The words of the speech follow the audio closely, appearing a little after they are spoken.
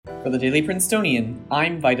For the Daily Princetonian,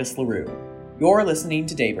 I'm Vitus LaRue. You're listening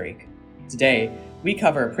to Daybreak. Today, we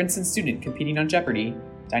cover a Princeton student competing on Jeopardy,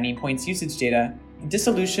 dining points usage data,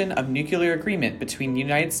 dissolution of nuclear agreement between the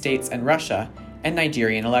United States and Russia, and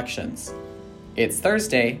Nigerian elections. It's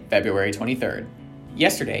Thursday, February 23rd.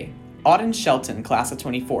 Yesterday, Auden Shelton, class of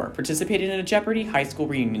 24, participated in a Jeopardy high school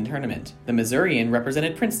reunion tournament. The Missourian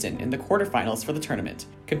represented Princeton in the quarterfinals for the tournament,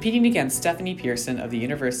 competing against Stephanie Pearson of the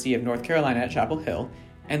University of North Carolina at Chapel Hill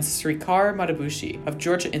and Srikar Matabushi of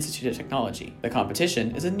Georgia Institute of Technology. The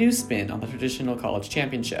competition is a new spin on the traditional college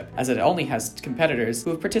championship, as it only has competitors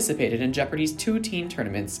who have participated in Jeopardy's two teen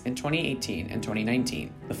tournaments in 2018 and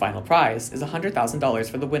 2019. The final prize is $100,000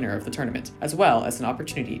 for the winner of the tournament, as well as an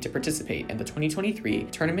opportunity to participate in the 2023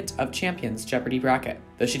 Tournament of Champions Jeopardy bracket.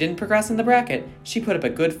 Though she didn't progress in the bracket, she put up a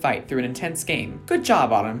good fight through an intense game. Good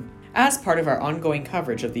job, Autumn! As part of our ongoing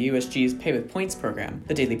coverage of the USG's Pay with Points program,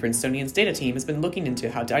 the Daily Princetonian's data team has been looking into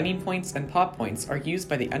how dining points and pop points are used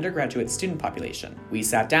by the undergraduate student population. We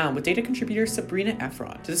sat down with data contributor Sabrina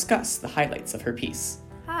Efron to discuss the highlights of her piece.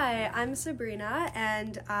 Hi, I'm Sabrina,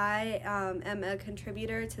 and I am a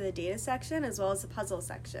contributor to the data section as well as the puzzle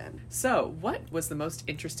section. So, what was the most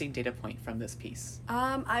interesting data point from this piece?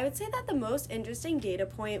 I would say that the most interesting data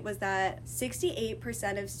point was that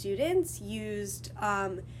 68% of students used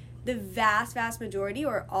the vast majority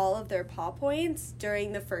or all of their PAW points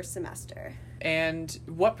during the first semester. And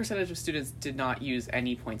what percentage of students did not use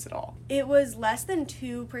any points at all? It was less than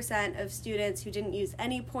 2% of students who didn't use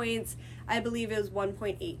any points. I believe it was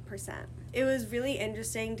 1.8%. It was really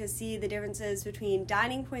interesting to see the differences between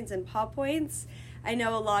dining points and PAW points. I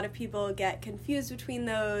know a lot of people get confused between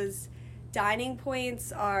those. Dining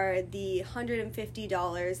points are the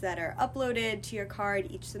 $150 that are uploaded to your card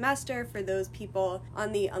each semester for those people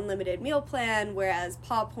on the unlimited meal plan, whereas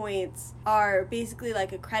PAW points are basically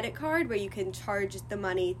like a credit card where you can charge the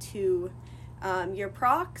money to your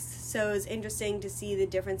procs. So it's interesting to see the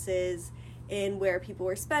differences in where people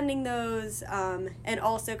were spending those, and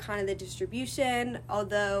also kind of the distribution.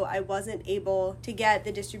 Although I wasn't able to get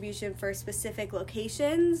the distribution for specific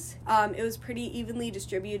locations, it was pretty evenly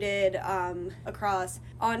distributed across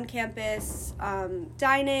on-campus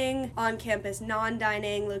dining, on-campus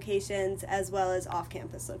non-dining locations, as well as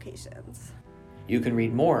off-campus locations. You can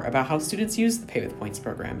read more about how students use the Pay with Points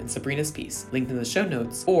program in Sabrina's piece, linked in the show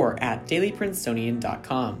notes, or at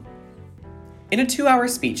dailyprincetonian.com. In a 2-hour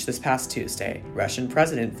speech this past Tuesday, Russian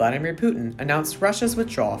President Vladimir Putin announced Russia's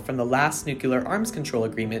withdrawal from the last nuclear arms control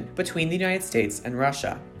agreement between the United States and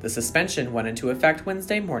Russia. The suspension went into effect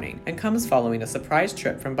Wednesday morning and comes following a surprise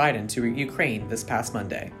trip from Biden to Ukraine this past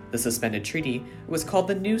Monday. The suspended treaty was called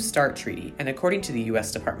the New START Treaty, and according to the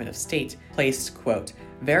U.S. Department of State, placed, quote,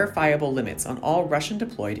 verifiable limits on all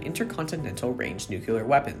Russian-deployed intercontinental range nuclear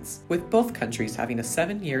weapons, with both countries having a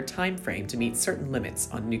 7-year time frame to meet certain limits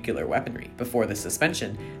on nuclear weaponry. Before the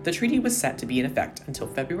suspension, the treaty was set to be in effect until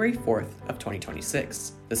February 4th of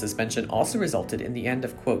 2026. The suspension also resulted in the end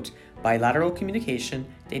of, quote, bilateral communication,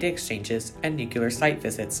 data exchanges, and nuclear site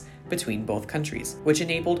visits between both countries, which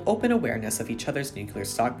enabled open awareness of each other's nuclear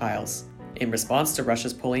stockpiles. In response to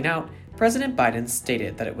Russia's pulling out, President Biden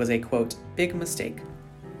stated that it was a, quote, big mistake.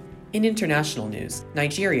 In international news,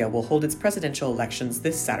 Nigeria will hold its presidential elections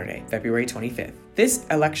this Saturday, February 25th. This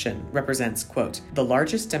election represents, quote, the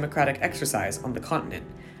largest democratic exercise on the continent,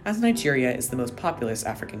 as Nigeria is the most populous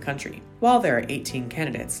African country. While there are 18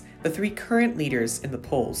 candidates, the 3 current leaders in the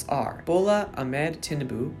polls are Bola Ahmed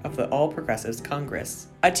Tinubu of the All Progressives Congress,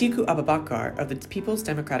 Atiku Abubakar of the People's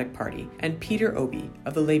Democratic Party, and Peter Obi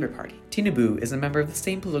of the Labour Party. Tinubu is a member of the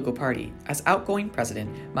same political party as outgoing President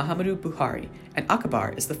Muhammadu Buhari, and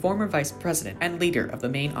Akbar is the former vice president and leader of the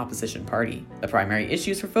main opposition party. The primary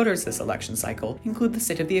issues for voters this election cycle include the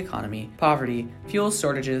state of the economy, poverty, fuel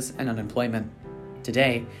shortages, and unemployment.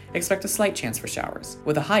 Today, expect a slight chance for showers,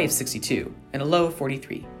 with a high of 62 and a low of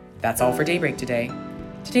 43. That's all for Daybreak today.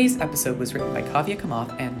 Today's episode was written by Kavya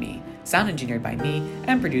Kamath and me, sound engineered by me,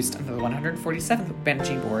 and produced under the 147th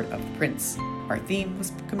Managing Board of The Prince. Our theme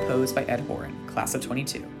was composed by Ed Horan, class of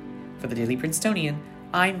 22. For the Daily Princetonian,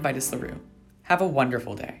 I'm Vitus LaRue. Have a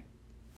wonderful day.